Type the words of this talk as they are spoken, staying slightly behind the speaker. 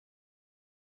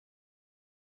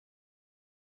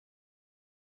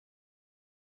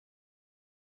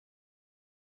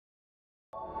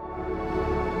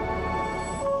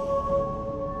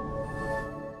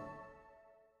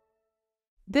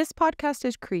This podcast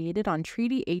is created on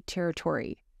Treaty 8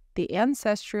 territory, the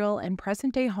ancestral and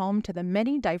present-day home to the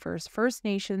many diverse First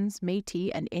Nations,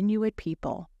 Métis, and Inuit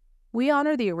people. We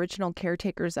honor the original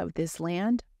caretakers of this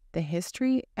land, the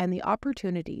history, and the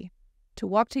opportunity to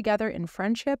walk together in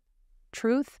friendship,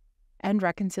 truth, and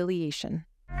reconciliation.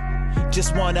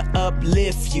 Just wanna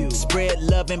uplift you, spread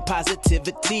love and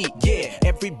positivity. Yeah,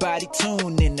 everybody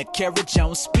tune in to Cara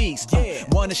Jones Speaks.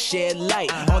 Wanna shed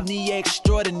light on the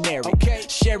extraordinary.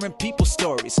 Sharing people's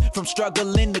stories from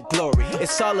struggling to glory.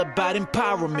 It's all about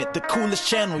empowerment, the coolest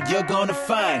channel you're gonna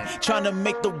find. Trying to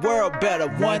make the world better,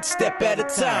 one step at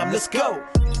a time. Let's go.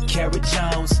 Cara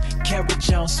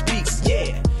Jones Speaks.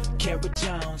 Yeah, Cara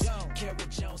Jones Speaks.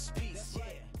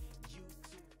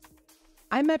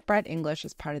 I met Brett English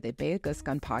as part of the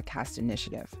Beaguskan podcast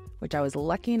initiative, which I was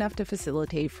lucky enough to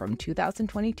facilitate from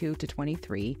 2022 to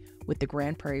 23 with the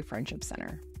Grande Prairie Friendship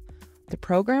Center. The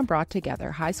program brought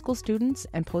together high school students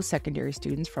and post-secondary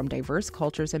students from diverse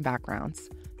cultures and backgrounds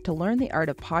to learn the art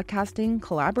of podcasting,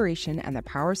 collaboration, and the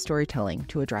power of storytelling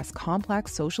to address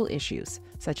complex social issues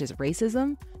such as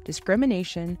racism,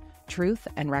 discrimination, truth,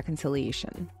 and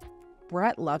reconciliation.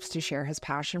 Brett loves to share his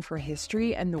passion for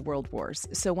history and the World Wars.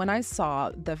 So when I saw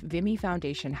the Vimy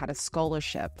Foundation had a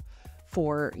scholarship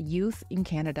for youth in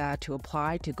Canada to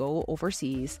apply to go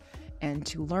overseas and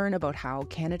to learn about how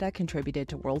Canada contributed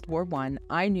to World War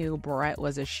I knew Brett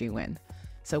was a shoo-in.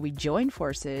 So we joined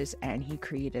forces and he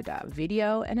created a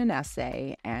video and an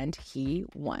essay and he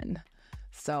won.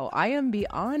 So I am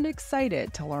beyond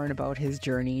excited to learn about his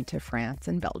journey to France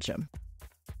and Belgium.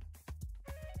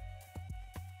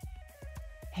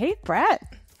 Hey, Brett.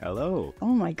 Hello. Oh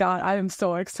my God, I am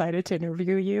so excited to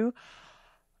interview you.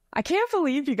 I can't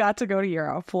believe you got to go to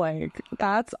Europe. Like,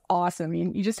 that's awesome.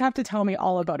 You just have to tell me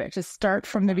all about it. Just start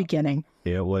from the beginning.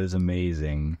 It was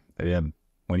amazing. Yeah,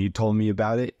 when you told me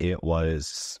about it,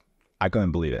 I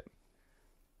couldn't believe it.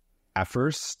 At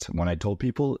first, when I told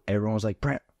people, everyone was like,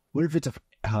 Brett, what if it's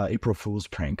a April Fool's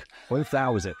prank? What if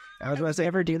that was it? I was going to say,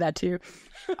 Ever do that too?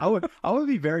 I would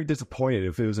be very disappointed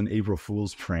if it was an April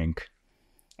Fool's prank.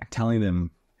 Telling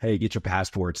them, hey, get your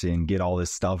passports in, get all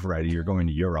this stuff ready, you're going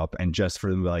to Europe, and just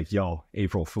for them to be like, yo,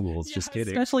 April Fools, just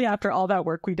kidding. Especially after all that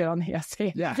work we did on the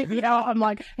essay. Yeah. I'm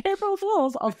like, April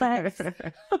Fools, oh thanks.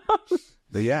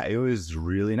 But yeah, it was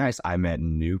really nice. I met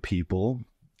new people.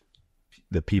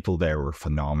 The people there were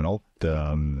phenomenal.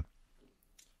 The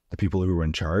people who were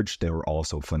in charge, they were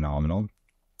also phenomenal.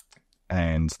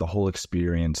 And the whole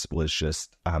experience was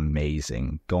just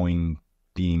amazing.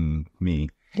 Being me,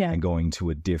 and going to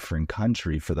a different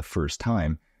country for the first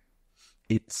time,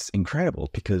 it's incredible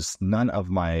because none of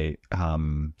my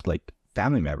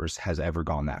family members has ever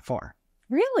gone that far.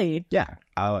 Really? Yeah.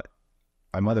 My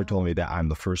mother told me that I'm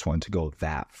the first one to go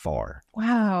that far.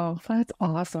 Wow, that's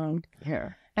awesome. Yeah.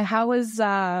 And how was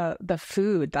the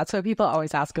food? That's what people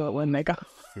always ask about when they go.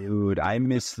 Dude, I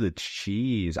miss the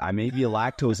cheese. I may be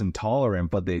lactose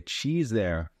intolerant, but the cheese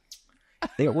there,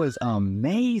 it was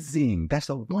amazing. That's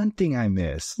the one thing I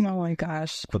miss. Oh my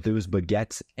gosh. But there was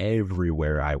baguettes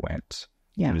everywhere I went.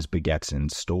 Yeah. There was baguettes in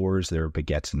stores. There were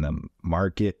baguettes in the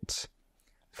market.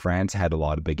 France had a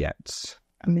lot of baguettes.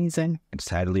 Amazing. And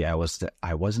sadly, I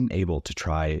wasn't able to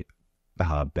try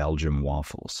Belgian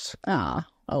waffles. Oh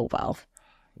well.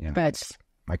 Yeah. But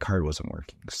my card wasn't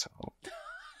working, so.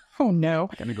 Oh no.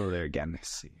 I'm going to go there again. Let's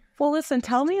see. Well, listen,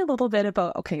 tell me a little bit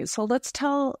about, so let's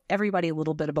tell everybody a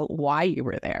little bit about why you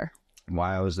were there.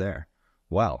 Why I was there?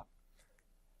 Well,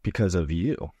 because of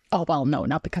you. Oh, well, no,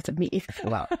 not because of me.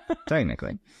 Well,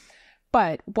 technically.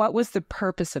 But what was the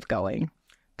purpose of going?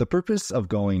 The purpose of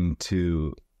going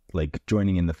to,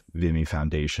 joining in the Vimy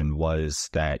Foundation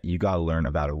was that you got to learn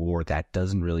about a war that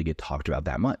doesn't really get talked about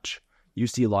that much. You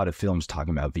see a lot of films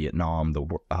talking about Vietnam,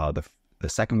 the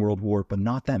Second World War, but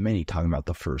not that many talking about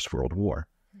the First World War.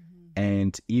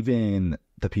 And even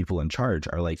the people in charge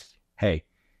are like, hey,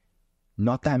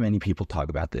 not that many people talk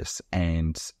about this.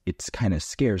 And it's kind of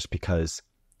scarce because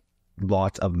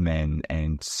lots of men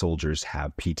and soldiers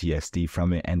have PTSD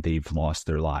from it and they've lost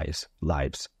their lives.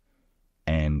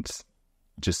 And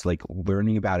just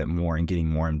learning about it more and getting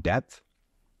more in depth,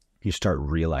 you start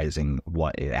realizing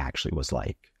what it actually was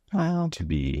like to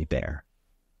be there.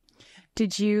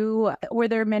 Were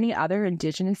there many other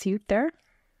Indigenous youth there?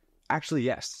 Actually,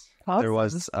 yes. Awesome. There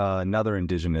was another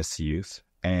Indigenous youth,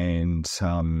 and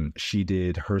she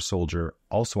did her soldier,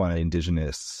 also an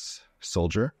Indigenous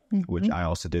soldier, which I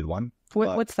also did one.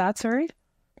 What's that, sorry?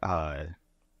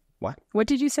 What? What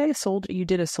did you say? A soldier? You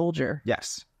did a soldier?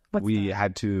 Yes. We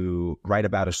had to write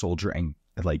about a soldier and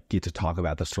get to talk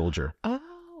about the soldier. Oh.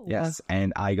 Yes,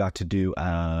 and I got to do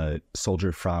a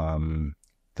soldier from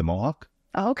the Mohawk.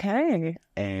 Okay.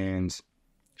 And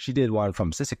she did one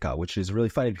from Sisika, which is really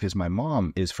funny because my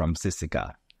mom is from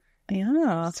Sisika.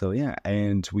 Yeah. So yeah,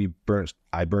 and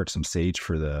I burnt some sage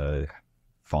for the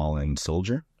fallen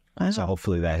soldier. Wow. So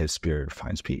hopefully that his spirit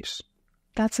finds peace.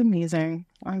 That's amazing.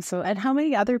 And how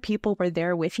many other people were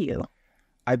there with you?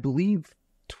 I believe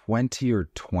 20 or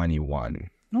 21.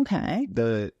 Okay.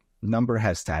 The number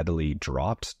has sadly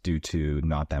dropped due to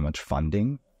not that much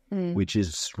funding, which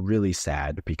is really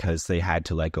sad because they had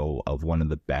to let go of one of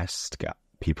the best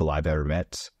people I've ever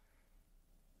met.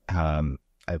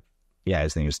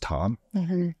 His name is Tom,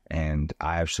 and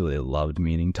I absolutely loved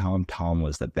meeting Tom. Tom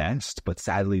was the best, but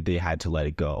sadly they had to let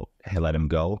him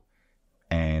go.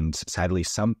 And sadly,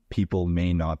 some people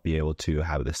may not be able to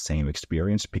have the same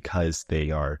experience because they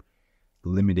are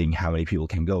limiting how many people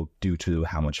can go due to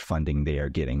how much funding they are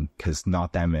getting, because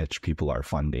not that much people are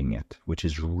funding it, which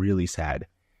is really sad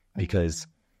because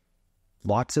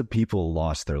lots of people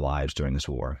lost their lives during this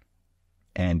war.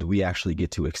 And we actually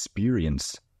get to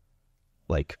experience,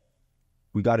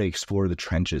 we got to explore the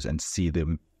trenches and see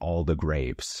all the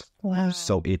graves. Wow.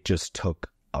 So it just took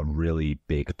a really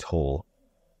big toll.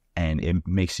 And it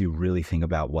makes you really think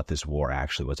about what this war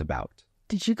actually was about.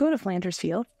 Did you go to Flanders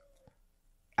Field?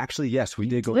 Actually, yes, we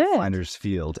did go to Flanders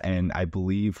Field. And I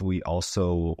believe we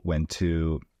also went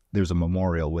to, there's a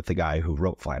memorial with the guy who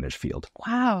wrote Flanders Field.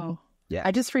 Wow. Yeah.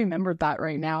 I just remembered that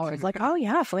right now. It's like, oh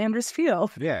yeah, Flanders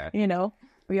Field. Yeah.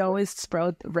 We always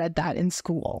read that in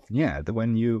school. Yeah.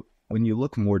 When you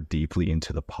look more deeply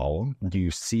into the poem,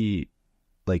 you see,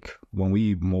 when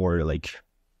we more,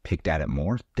 picked at it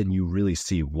more, then you really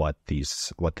see what the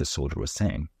soldier was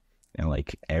saying.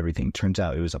 And everything turns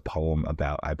out it was a poem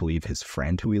about, I believe, his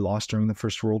friend who he lost during the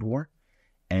First World War.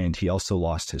 And he also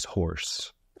lost his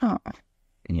horse. Oh.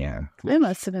 Yeah. It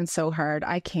must have been so hard.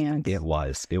 I can't. It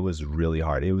was really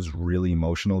hard. It was really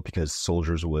emotional because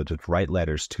soldiers would write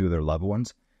letters to their loved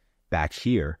ones back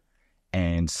here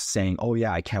and saying, oh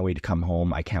yeah, I can't wait to come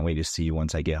home. I can't wait to see you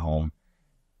once I get home.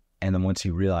 And then once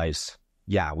you realize,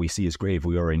 yeah, we see his grave,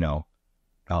 we already know,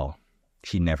 oh,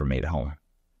 he never made it home.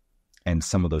 And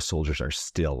some of those soldiers are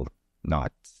still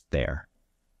not there.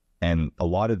 And a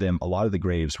lot of the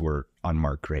graves were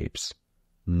unmarked graves.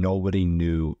 Nobody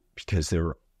knew because they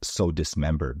were so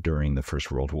dismembered during the First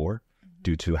World War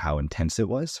due to how intense it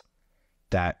was,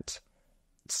 that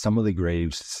some of the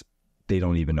graves, they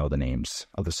don't even know the names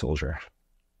of the soldier.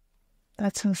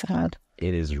 That's so sad.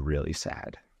 It is really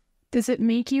sad. Does it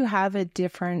make you have a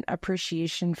different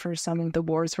appreciation for some of the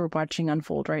wars we're watching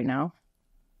unfold right now?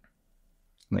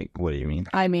 What do you mean?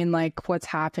 I mean, what's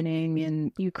happening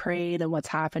in Ukraine and what's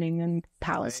happening in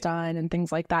Palestine and things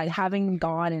like that. Having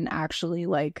gone and actually,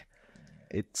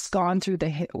 it's gone through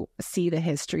see the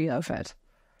history of it.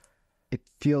 It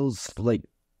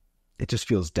just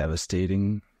feels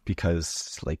devastating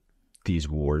because, these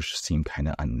wars seem kind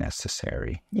of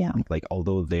unnecessary. Yeah.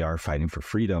 Although they are fighting for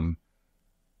freedom,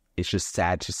 it's just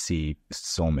sad to see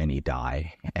so many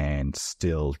die, and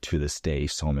still to this day,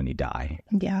 so many die.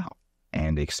 Yeah.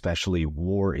 And especially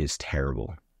war is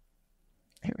terrible.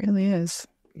 It really is.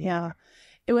 Yeah.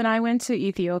 When I went to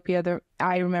Ethiopia,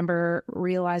 I remember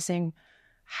realizing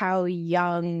how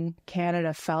young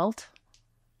Canada felt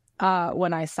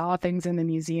when I saw things in the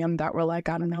museum that were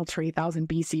 3,000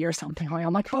 BC or something.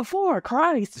 I'm like, before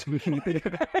Christ.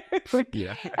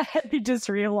 Yeah. You just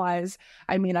realize,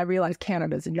 I realize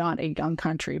Canada's not a young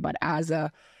country, but as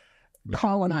a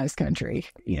colonized country,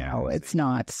 it's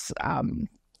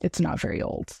not very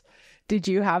old. Did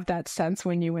you have that sense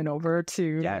when you went over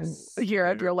to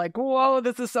Europe? You're like, whoa,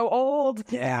 this is so old.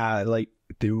 Yeah,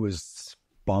 there was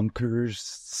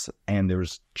bunkers and there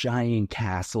was giant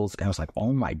castles, and I was like,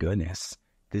 oh my goodness,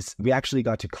 we actually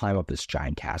got to climb up this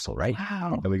giant castle, right?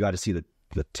 Wow. And we got to see the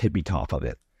tippy top of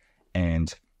it,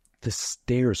 and the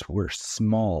stairs were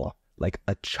small,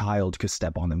 a child could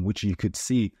step on them, which you could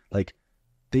see,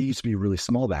 they used to be really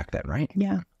small back then, right?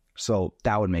 Yeah. So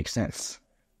that would make sense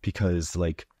because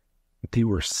they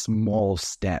were small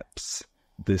steps.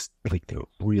 They were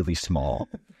really small.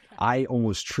 I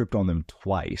almost tripped on them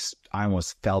twice. I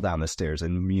almost fell down the stairs,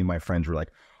 and me and my friends were like,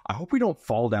 I hope we don't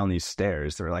fall down these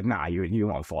stairs. They were like, nah, you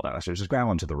won't fall down the stairs. Just grab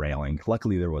onto the railing.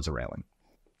 Luckily, there was a railing.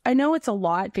 I know it's a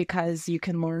lot because you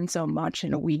can learn so much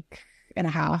in a week and a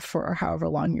half or however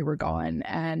long you were gone.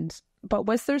 But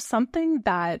was there something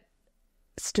that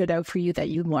stood out for you that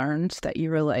you learned that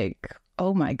you were like,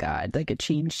 oh my God, it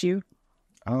changed you?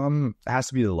 It has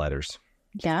to be the letters.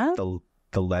 Yeah?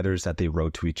 The letters that they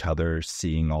wrote to each other,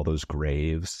 seeing all those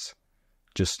graves,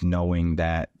 just knowing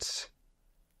that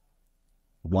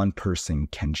one person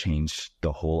can change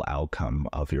the whole outcome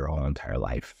of your whole entire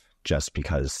life. just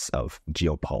because of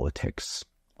geopolitics.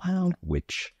 Wow.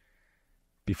 Which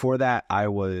before that, I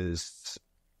was,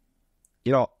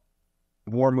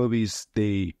 war movies,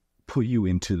 they put you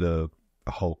into the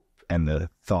hope and the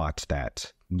thought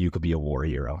that you could be a war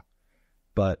hero.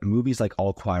 But movies like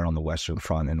All Quiet on the Western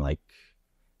Front in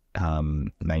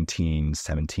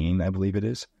 1917, I believe it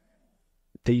is,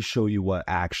 they show you what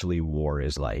actually war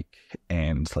is like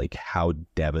and how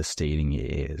devastating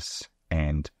it is.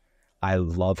 And I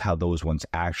love how those ones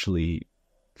actually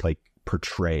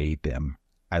portray them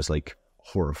as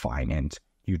horrifying, and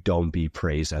you don't be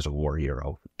praised as a war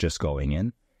hero just going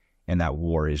in, and that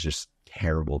war is just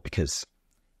terrible because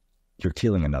you're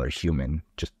killing another human.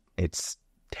 It's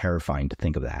terrifying to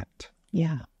think of that.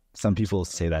 Yeah. Some people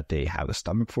say that they have a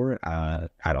stomach for it. I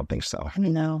don't think so.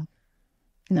 No.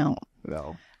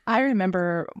 I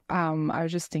remember I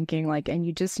was just thinking and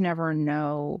you just never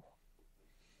know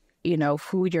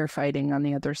who you're fighting on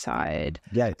the other side.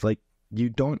 Yeah, it's you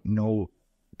don't know.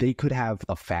 They could have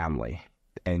a family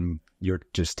and you're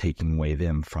just taking away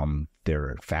them from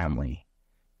their family.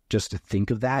 Just to think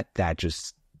of that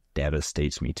just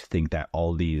devastates me, to think that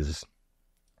all these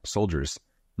soldiers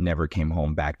never came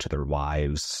home back to their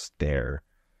wives, their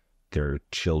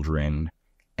children.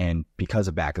 And because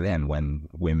of back then, when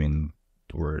women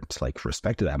weren't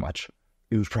respected that much,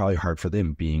 it was probably hard for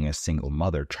them being a single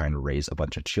mother trying to raise a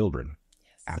bunch of children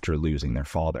after losing their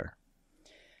father.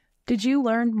 Did you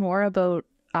learn more about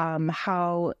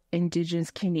how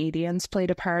Indigenous Canadians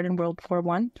played a part in World War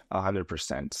I?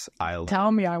 100%.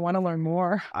 Tell me, I want to learn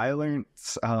more. I learned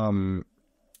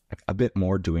a bit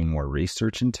more doing more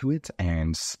research into it,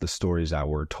 and the stories that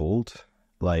were told,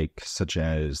 such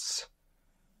as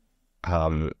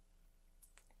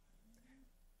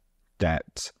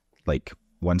that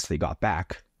once they got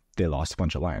back, they lost a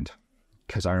bunch of land.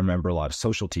 Because I remember a lot of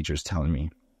social teachers telling me,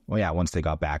 well, yeah, once they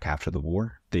got back after the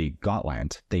war, they got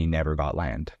land. They never got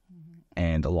land. Mm-hmm.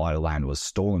 And a lot of land was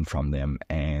stolen from them,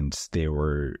 and they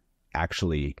were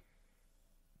actually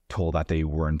told that they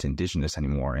weren't Indigenous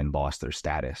anymore and lost their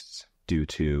status due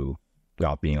to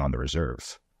not being on the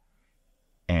reserve.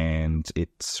 And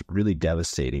it's really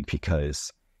devastating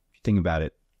because if you think about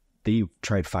it, they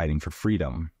tried fighting for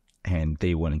freedom and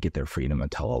they wouldn't get their freedom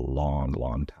until a long,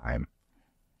 long time.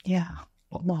 Yeah.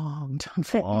 Long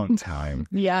time.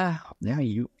 Yeah.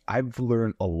 Yeah. I've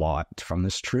learned a lot from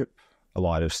this trip, a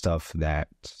lot of stuff that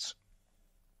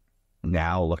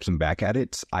now looking back at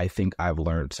it, I think I've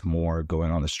learned more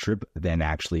going on this trip than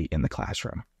actually in the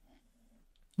classroom.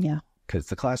 Yeah. Because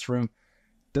the classroom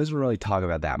doesn't really talk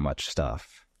about that much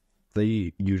stuff.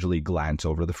 They usually glance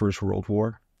over the First World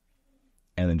War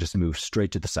and then just move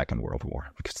straight to the Second World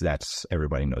War, because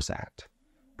everybody knows that.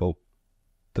 But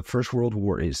the First World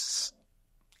War it's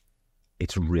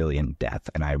really in depth,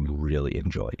 and I really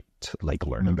enjoy it,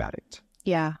 learn about it.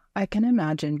 Yeah, I can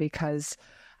imagine, because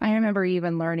I remember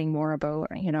even learning more about,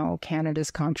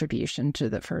 Canada's contribution to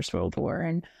the First World War,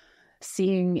 and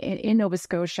seeing in Nova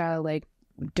Scotia,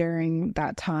 during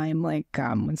that time,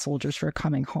 when soldiers were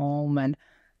coming home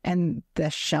and the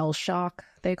shell shock,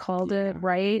 they called it,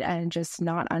 right? And just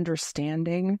not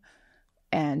understanding.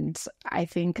 And I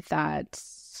think that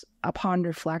upon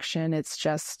reflection, it's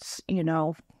just,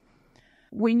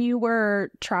 when you were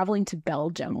traveling to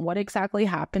Belgium, what exactly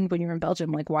happened when you were in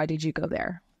Belgium? Why did you go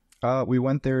there? We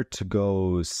went there to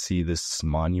go see this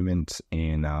monument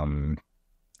in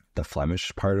the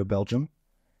Flemish part of Belgium,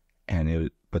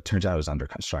 but turns out it was under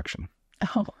construction.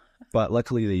 Oh. But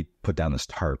luckily they put down this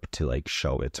tarp to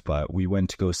show it. But we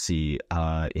went to go see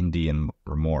Indian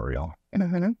memorial.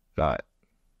 Mm-hmm.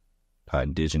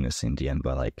 Indigenous Indian,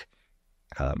 but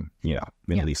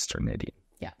Middle Eastern Indian.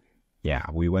 Yeah. Yeah,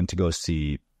 we went to go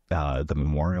see the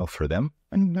memorial for them.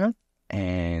 Mm-hmm.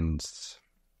 And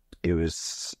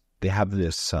they have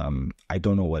this, I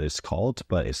don't know what it's called,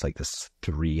 but it's this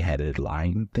 3-headed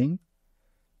lion thing.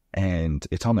 And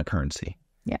it's on the currency.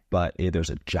 Yeah. But there's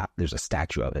a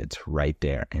statue of it right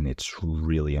there, and it's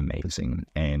really amazing.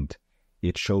 And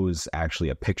it shows actually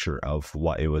a picture of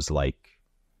what it was like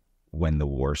when the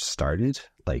war started,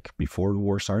 before the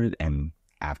war started and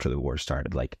after the war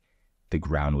started. The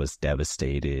ground was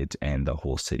devastated and the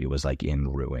whole city was in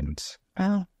ruins.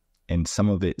 Oh. And some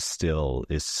of it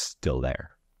is still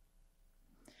there.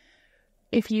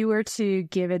 If you were to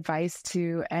give advice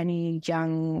to any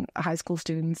young high school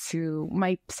students who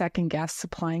might second guess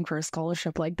applying for a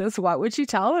scholarship like this, what would you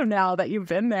tell them now that you've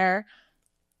been there?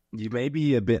 You may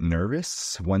be a bit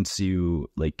nervous once you,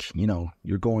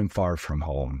 you're going far from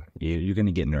home. You're going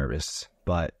to get nervous,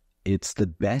 but it's the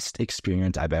best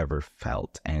experience I've ever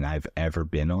felt and I've ever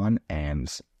been on.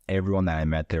 And everyone that I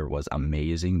met there was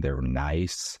amazing. They were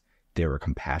nice. They were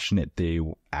compassionate. They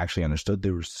actually understood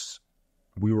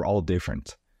we were all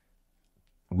different.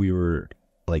 We were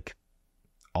like,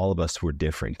 all of us were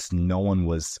different. No one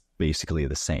was basically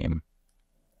the same.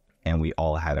 And we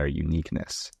all had our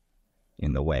uniqueness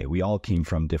in the way. We all came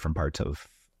from different parts of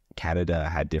Canada,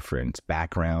 had different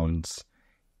backgrounds.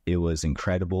 It was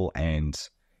incredible. And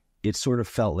it sort of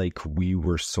felt like we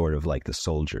were sort of like the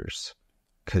soldiers,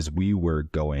 because we were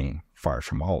going far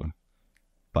from home.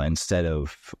 But instead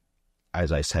of,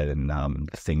 as I said in the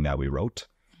thing that we wrote,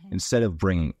 instead of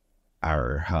bringing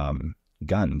our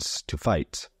guns to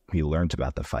fight, we learned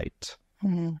about the fight.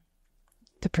 Mm-hmm.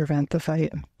 To prevent the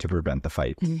fight. To prevent the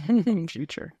fight.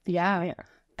 Future. Yeah,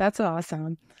 that's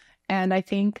awesome. And I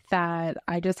think that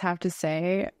I just have to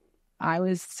say, I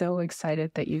was so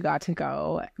excited that you got to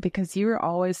go, because you were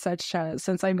always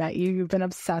since I met you, you've been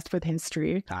obsessed with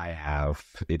history. I have.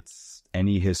 It's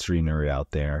any history nerd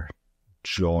out there,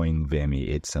 join Vimy.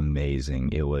 It's amazing.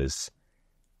 It was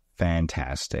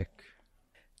fantastic.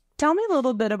 Tell me a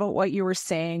little bit about what you were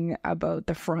saying about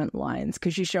the front lines,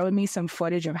 because you showed me some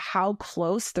footage of how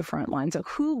close the front lines are.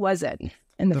 Who was it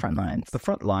in the front lines? The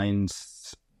front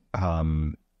lines,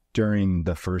 during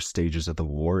the first stages of the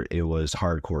war, it was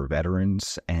hardcore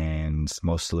veterans and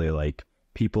mostly like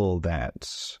people that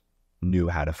knew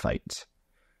how to fight.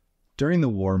 During the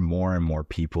war, more and more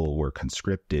people were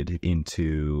conscripted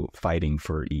into fighting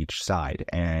for each side.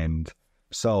 And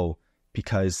so,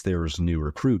 because there was new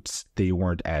recruits, they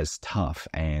weren't as tough,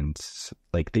 and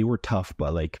like they were tough,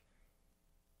 but like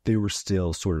they were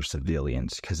still sort of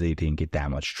civilians because they didn't get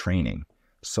that much training.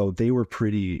 So they were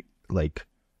pretty like,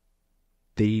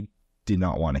 they did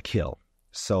not want to kill.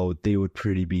 So they would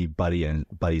pretty be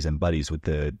buddies with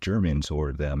the Germans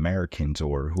or the Americans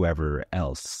or whoever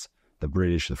else, the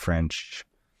British, the French,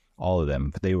 all of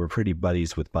them. They were pretty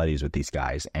buddies with these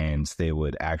guys, and they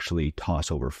would actually toss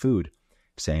over food,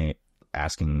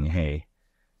 asking, hey,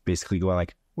 basically going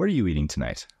like, what are you eating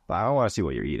tonight? Well, I don't want to see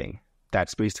what you're eating.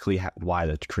 That's basically why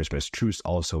the Christmas truce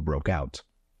also broke out.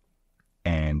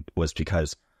 And was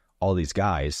because all these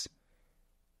guys,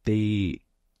 they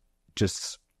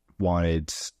just wanted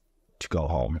to go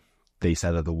home. They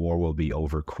said that the war will be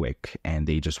over quick, and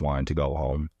they just wanted to go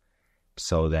home.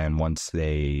 So then once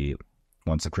the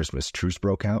Christmas truce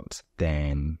broke out,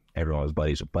 then everyone was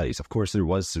buddies with buddies. Of course, there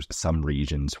was some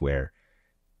regions where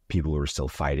people were still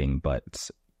fighting, but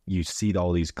you see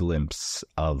all these glimpses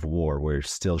of war where it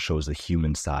still shows the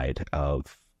human side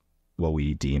of what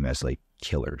we deem as like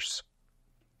killers.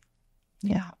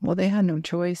 Yeah, well, they had no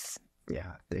choice.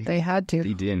 Yeah, they had to.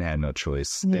 They didn't have no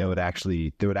choice. Yeah. There would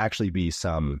actually be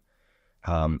some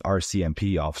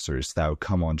RCMP officers that would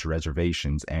come onto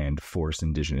reservations and force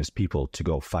Indigenous people to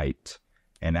go fight.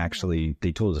 And actually,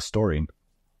 they told a story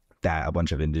that a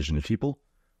bunch of Indigenous people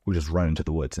would just run into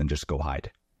the woods and just go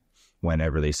hide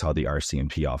whenever they saw the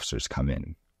RCMP officers come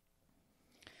in.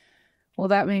 Well,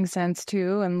 that makes sense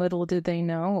too. And little did they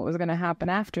know what was going to happen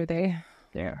after they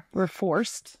were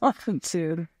forced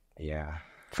to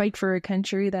fight for a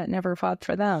country that never fought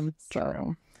for them.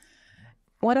 So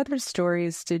what other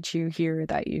stories did you hear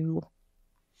that you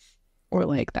were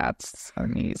like, that's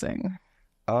amazing?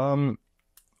 One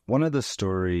of the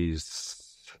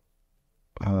stories,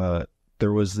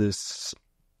 there was this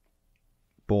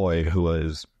boy who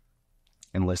was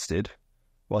enlisted.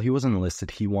 Well, he wasn't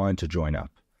enlisted. He wanted to join up.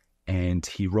 And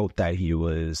he wrote that he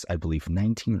was, I believe,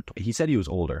 19. He said he was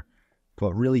older,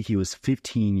 but really he was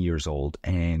 15 years old.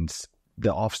 And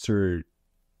the officer,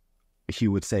 he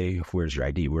would say, where's your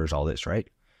ID? Where's all this, right?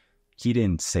 He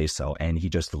didn't say so, and he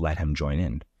just let him join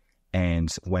in.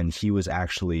 And when he was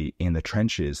actually in the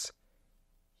trenches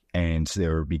and they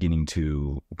were beginning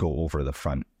to go over the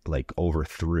front, like over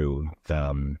through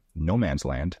the no man's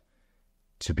land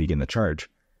to begin the charge,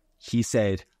 he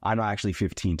said, I'm not actually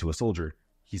 15 to a soldier.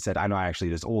 He said, I'm not actually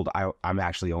this old. I'm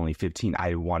actually only 15.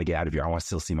 I want to get out of here. I want to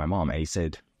still see my mom. And he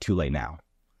said, too late now.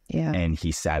 Yeah. And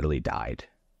he sadly died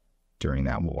during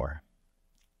that war.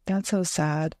 That's so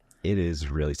sad. It is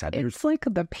really sad. It's like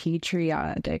the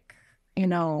patriotic,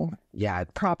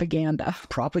 propaganda.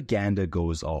 Propaganda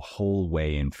goes a whole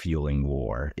way in fueling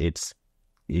war. It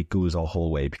goes a whole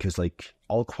way because, like,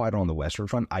 All Quiet on the Western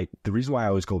Front, the reason why I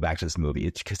always go back to this movie,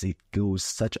 it's because it goes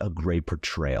such a great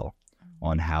portrayal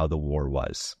on how the war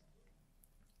was.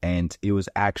 And it was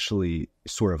actually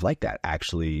sort of like that.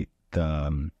 Actually,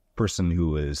 the person who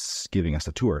was giving us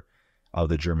a tour of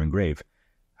the German grave,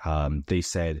 they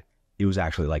said it was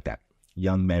actually like that.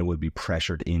 Young men would be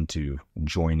pressured into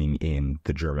joining in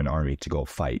the German army to go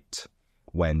fight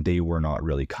when they were not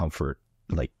really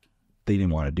they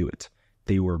didn't want to do it.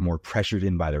 They were more pressured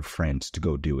in by their friends to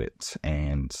go do it.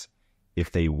 And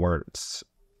if they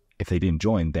didn't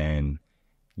join, then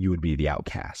you would be the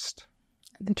outcast.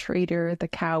 The traitor, the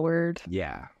coward.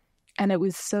 Yeah. And it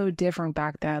was so different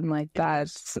back then. Like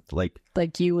that's like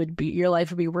your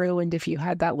life would be ruined if you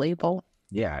had that label.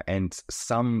 Yeah. And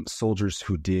some soldiers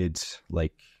who did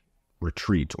like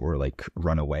retreat or like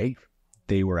run away,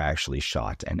 they were actually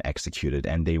shot and executed,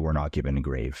 and they were not given a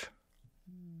grave,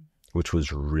 which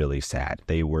was really sad.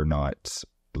 They were not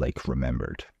like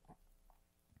remembered.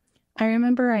 I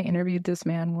remember I interviewed this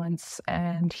man once,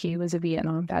 and he was a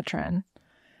Vietnam veteran,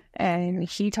 and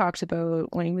he talked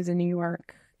about when he was in New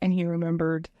York, and he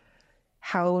remembered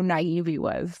how naive he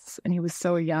was, and he was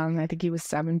so young. I think he was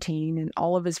 17, and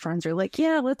all of his friends are like,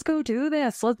 yeah, let's go do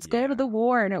this. Let's go to the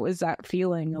war. And it was that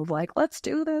feeling of like, let's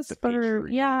do this.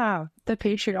 The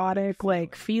patriotic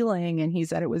like feeling. And he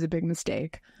said it was a big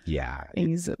mistake. Yeah.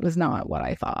 It was not what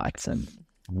I thought. And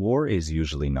war is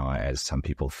usually not as some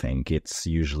people think. It's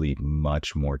usually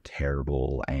much more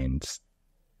terrible and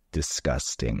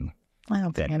disgusting. I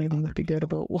don't think anything would be good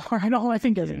about war at all. I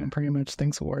think everyone pretty much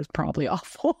thinks war is probably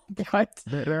awful. But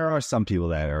there are some people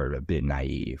that are a bit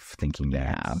naive, thinking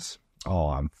that,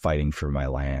 I'm fighting for my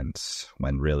land,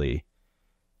 when really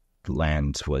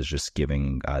land was just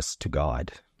giving us to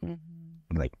God.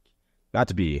 Mm-hmm. Like, not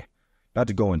to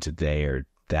go into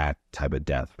that type of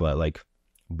death, but like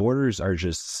borders are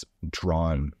just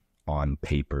drawn on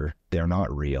paper. They're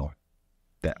not real.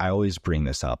 That I always bring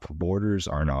this up. Borders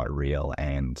are not real,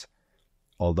 and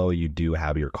although you do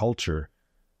have your culture,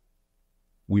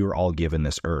 we were all given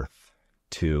this earth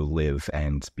to live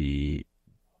and be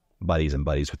buddies and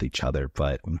buddies with each other.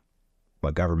 But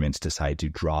governments decide to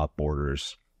draw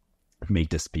borders, make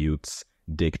disputes,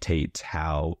 dictate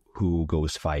who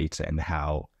goes fight, and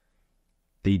how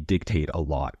they dictate a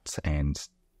lot. And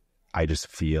I just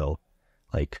feel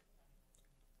like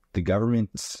the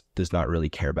government does not really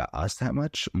care about us that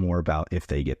much, more about if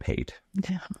they get paid.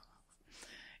 Yeah.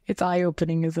 It's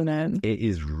eye-opening, isn't it? It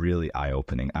is really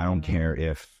eye-opening. I don't care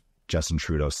if Justin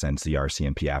Trudeau sends the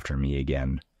RCMP after me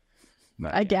again.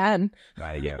 Not again.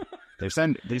 They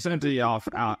sent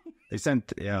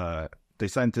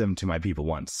them to my people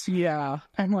once. Yeah.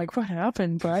 I'm like, what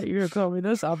happened, Brett? You're going to tell me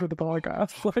this after the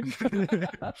podcast.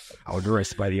 I was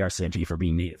arrested by the RCMP for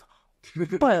being native.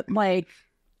 But like,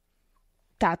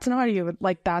 that's not even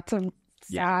like, that's a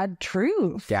sad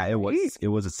truth. Yeah, it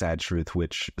was a sad truth,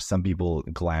 which some people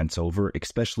glance over,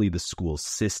 especially the school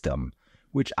system,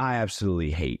 which I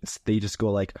absolutely hate. They just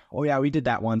go like, oh yeah, we did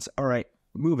that once. All right,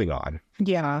 moving on.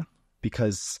 Yeah.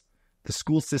 Because the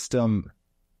school system,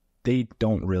 they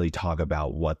don't really talk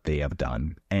about what they have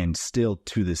done. And still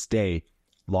to this day,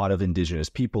 a lot of Indigenous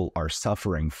people are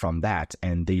suffering from that.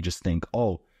 And they just think,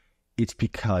 oh, it's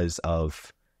because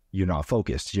of you're not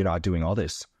focused. You're not doing all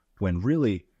this. When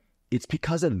really, it's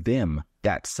because of them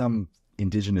that some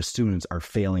Indigenous students are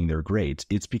failing their grades.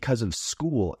 It's because of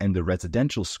school and the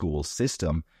residential school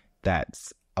system that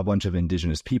a bunch of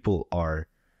Indigenous people are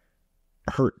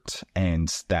hurt, and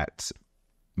that,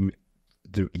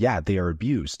 they are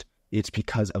abused. It's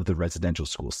because of the residential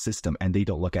school system, and they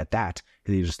don't look at that.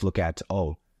 They just look at,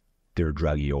 oh, they're a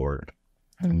druggie or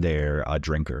they're a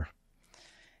drinker.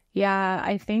 Yeah,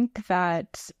 I think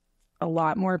that a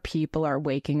lot more people are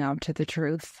waking up to the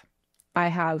truth. I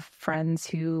have friends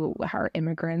who are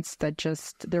immigrants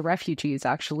they're refugees,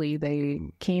 actually. They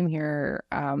came here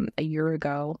a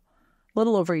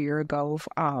little over a year ago.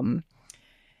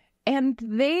 And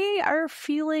they are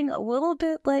feeling a little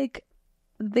bit like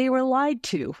they were lied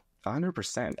to.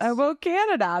 100%. About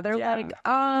Canada. They're like,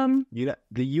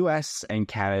 the US and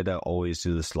Canada always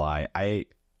do this lie.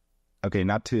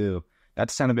 Not to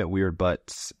sound a bit weird,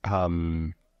 but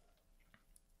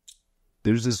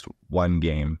there's this one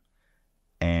game,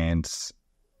 and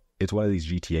it's one of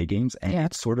these GTA games, and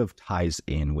it sort of ties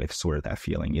in with sort of that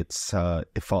feeling. It's I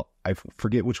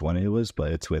forget which one it was,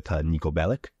 but it's with Niko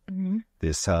Bellic,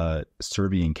 this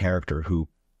Serbian character who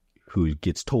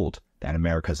gets told that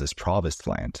America is this promised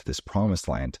land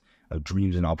of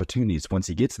dreams and opportunities. Once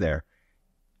he gets there,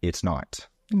 it's not,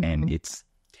 and it's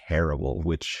terrible.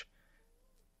 It's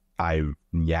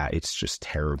just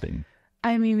terrible.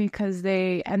 I mean, because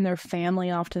they and their family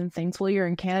often thinks, well, you're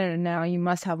in Canada now, you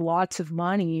must have lots of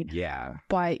money. Yeah.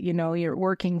 But, you're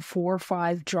working 4 or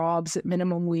 5 jobs at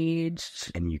minimum wage.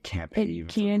 And you can't pay you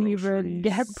can't even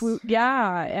get food.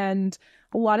 Yeah. And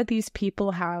a lot of these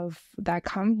people that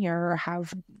come here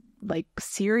have like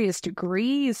serious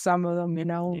degrees, some of them,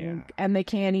 and they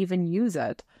can't even use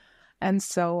it. And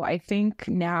so I think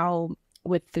now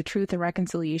with the Truth and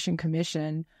Reconciliation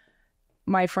Commission,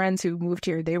 my friends who moved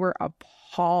here, they were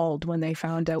appalled when they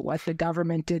found out what the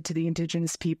government did to the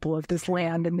Indigenous people of this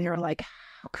land. And they were like,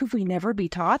 how could we never be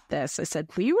taught this? I said,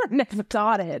 we were never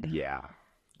taught it. Yeah.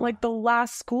 Like the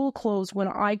last school closed when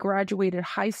I graduated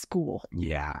high school.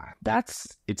 Yeah.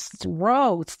 It's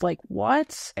gross. Like,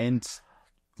 what? And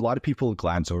a lot of people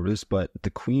glance over this, but the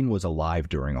Queen was alive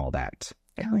during all that.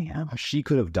 Oh, yeah. She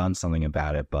could have done something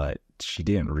about it, but she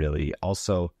didn't really.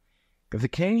 Also, if the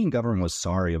Canadian government was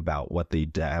sorry about what they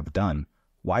have done,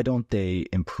 why don't they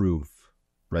improve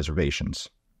reservations?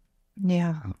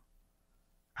 Yeah,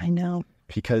 I know.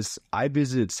 Because I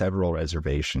visited several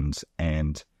reservations,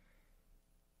 and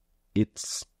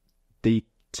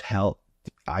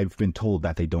I've been told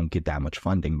that they don't get that much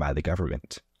funding by the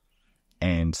government.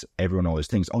 And everyone always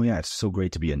thinks, oh yeah, it's so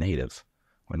great to be a native.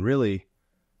 When really,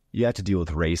 you have to deal with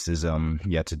racism,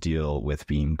 you have to deal with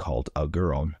being called a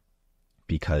girl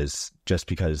because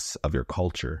of your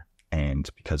culture and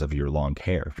because of your long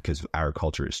hair, because our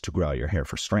culture is to grow out your hair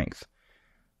for strength.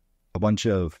 A bunch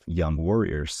of young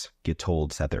warriors get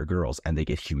told that they're girls and they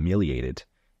get humiliated,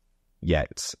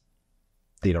 yet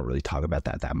they don't really talk about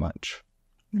that much.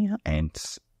 Yeah. And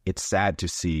it's sad to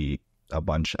see a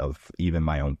bunch of even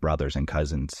my own brothers and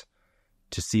cousins,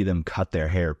 to see them cut their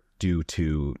hair due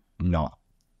to not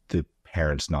the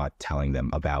parents not telling them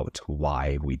about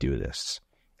why we do this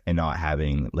and not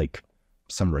having like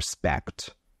some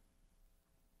respect,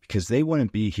 because they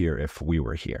wouldn't be here if we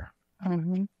were here.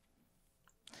 Mm-hmm.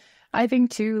 I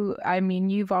think too, I mean,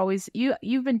 you've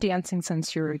been dancing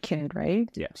since you were a kid, right?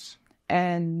 Yes.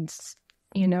 And,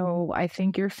 you know, I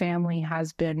think your family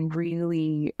has been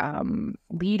really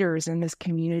leaders in this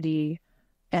community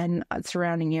and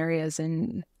surrounding areas,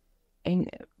 and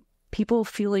people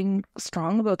feeling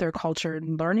strong about their culture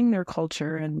and learning their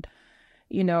culture. And,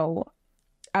 you know,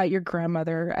 your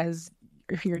grandmother as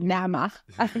your Nama.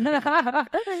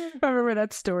 Remember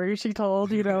that story she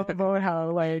told, you know, about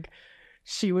how like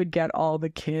she would get all the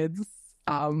kids,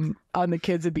 on the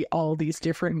kids would be all these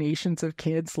different nations of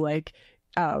kids, like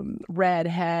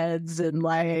redheads and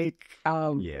like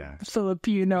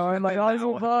Filipino and like all these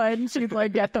people, and she'd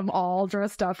like get them all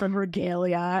dressed up in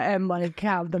regalia and like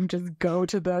have them just go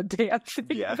to the dance.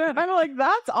 Yeah. I'm like,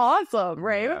 that's awesome,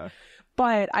 right? Yeah.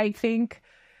 But I think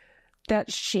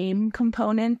that shame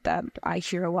component that I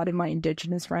hear a lot of my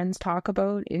Indigenous friends talk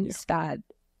about is that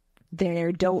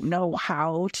they don't know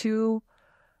how to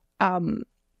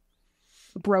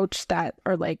broach that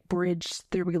or like bridge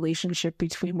the relationship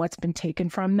between what's been taken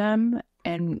from them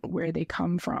and where they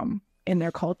come from in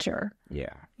their culture.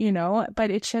 Yeah. You know, but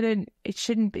it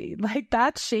shouldn't be like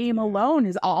that. Shame alone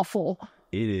is awful.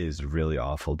 It is really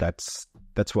awful. That's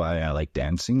why I like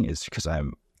dancing, is because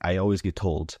I always get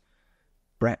told,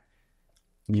 Brett,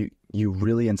 you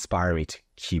really inspire me to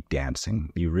keep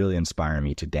dancing. You really inspire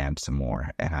me to dance some more.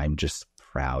 And I'm just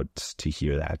proud to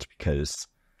hear that, because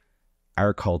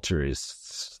our culture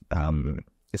is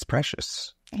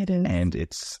precious. It is. And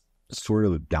it's sort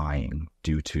of dying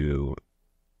due to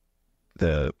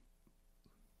I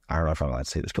don't know if I'm allowed to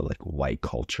say this, but like white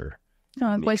culture.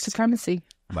 No, white supremacy.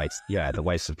 The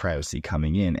white supremacy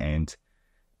coming in and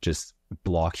just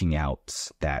blocking out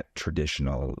that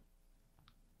traditional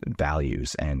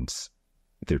values and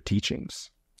their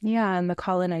teachings. Yeah, and the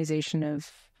colonization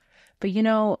of... But, you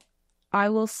know, I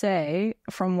will say,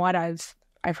 from what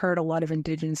I've heard a lot of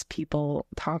Indigenous people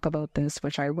talk about this,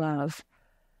 which I love.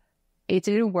 It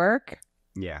didn't work.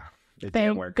 Yeah. It Thank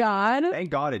didn't work. God. Thank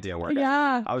God it didn't work.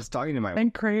 Yeah. I was talking to my...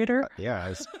 Thank Creator. I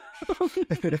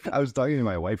was talking to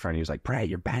my wife friend. He was like, Brad,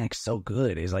 your bannock's so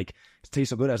good. He's like, it tastes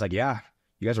so good. I was like, yeah,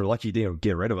 you guys were lucky you didn't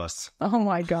get rid of us. Oh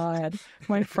my God.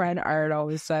 My friend Art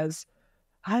always says,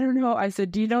 I don't know. I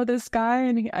said, do you know this guy?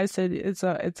 And I said, it's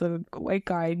a white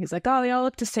guy. And he's like, oh, they all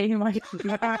look the same. I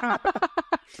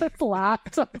just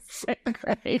laughed. I was like,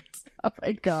 great. Oh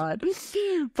my God.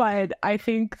 But I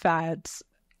think that,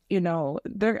 you know,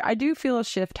 I do feel a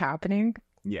shift happening.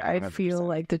 Yeah. 100%. I feel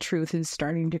like the truth is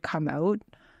starting to come out.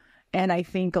 And I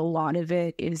think a lot of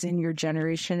it is in your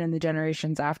generation and the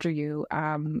generations after you,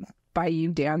 by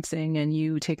you dancing and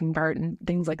you taking part in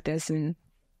things like this and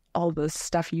all the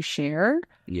stuff you share.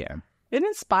 Yeah. It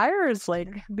inspires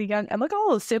like the young, and look at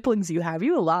all the siblings you have.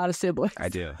 You have a lot of siblings. I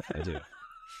do.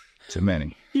 Too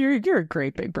many. You're a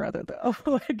great big brother though.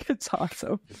 Like, it's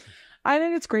awesome. I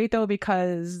think it's great though,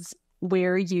 because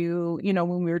where you know,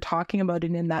 when we were talking about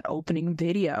it in that opening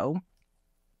video,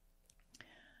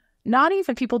 not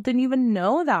even people didn't even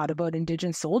know that about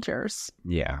Indigenous soldiers.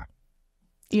 Yeah.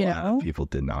 You know, people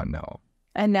did not know.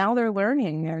 And now they're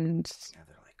learning, and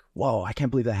whoa, I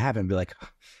can't believe that happened. Be like,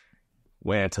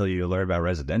 Wait until you learn about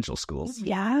residential schools.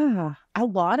 Yeah. A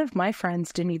lot of my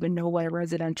friends didn't even know what a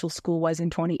residential school was in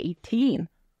 2018.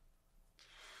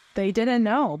 They didn't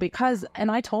know because,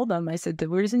 and I told them, I said, the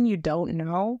reason you don't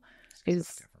know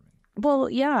is, well,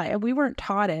 yeah, we weren't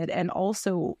taught it. And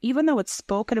also, even though it's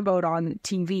spoken about on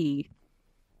TV,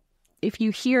 if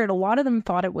you hear it, a lot of them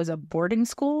thought it was a boarding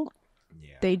school.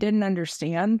 Yeah. They didn't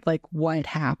understand like what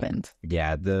happened.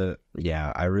 Yeah,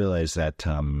 I realized that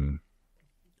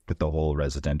with the whole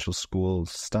residential school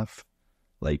stuff,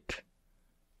 like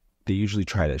they usually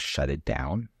try to shut it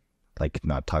down, like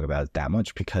not talk about it that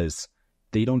much because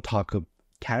they don't talk.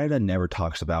 Canada never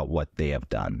talks about what they have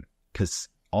done because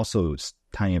also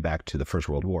tying it back to the First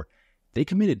World War, they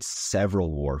committed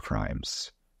several war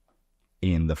crimes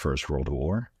in the First World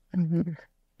War,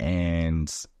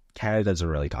 and Canada doesn't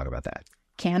really talk about that.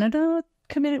 Canada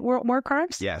committed war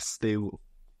crimes? Yes,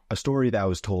 a story that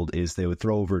was told is they would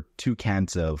throw over 2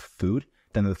 cans of food,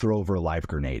 then they'd throw over a live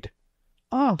grenade.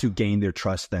 Oh. To gain their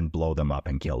trust, then blow them up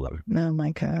and kill them. Oh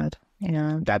my God.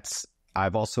 Yeah. I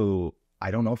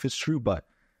don't know if it's true, but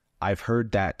I've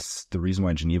heard that the reason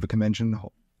why Geneva Convention,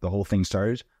 the whole thing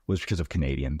started, was because of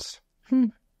Canadians.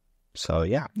 So,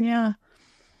 yeah. Yeah.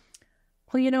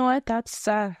 Well, you know what? That's,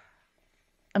 I'm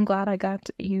glad I got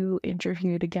you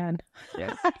interviewed again.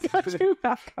 Yeah. I got you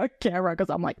back on camera because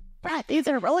I'm like, Brett, these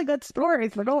are really good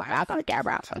stories, but go back on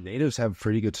camera. Natives have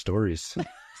pretty good stories.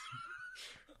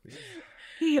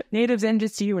 Natives and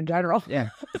just you in general. Yeah.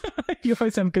 You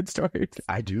always have good stories.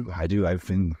 I do. I've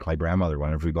been, my grandmother,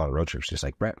 whenever we go on a road trip, she's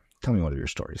like, Brett, tell me one of your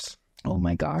stories. Oh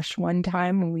my gosh. One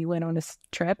time when we went on a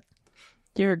trip,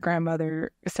 your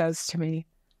grandmother says to me,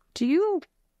 do you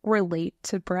relate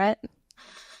to Brett?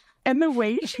 And the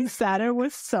way she said it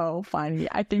was so funny.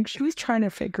 I think she was trying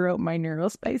to figure out my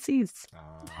neurospices.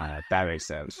 That makes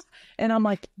sense. And I'm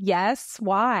like, yes,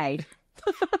 why?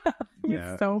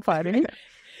 It's so funny.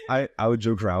 I would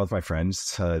joke around with my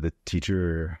friends. The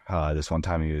teacher, this one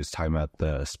time he was talking about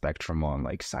the spectrum on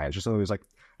like science or something. He was like,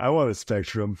 I want a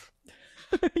spectrum.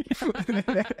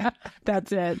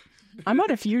 That's it. I'm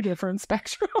on a few different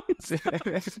spectrums.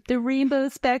 The rainbow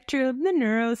spectrum, the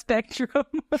neuro spectrum.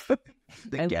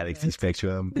 The galaxy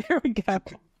spectrum. There we go.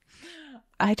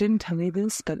 I didn't tell you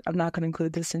this, but I'm not going to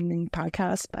include this in the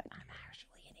podcast, but I'm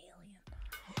actually an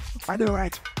alien. I know,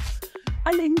 right?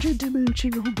 An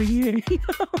interdimensional being.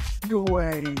 No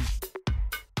way.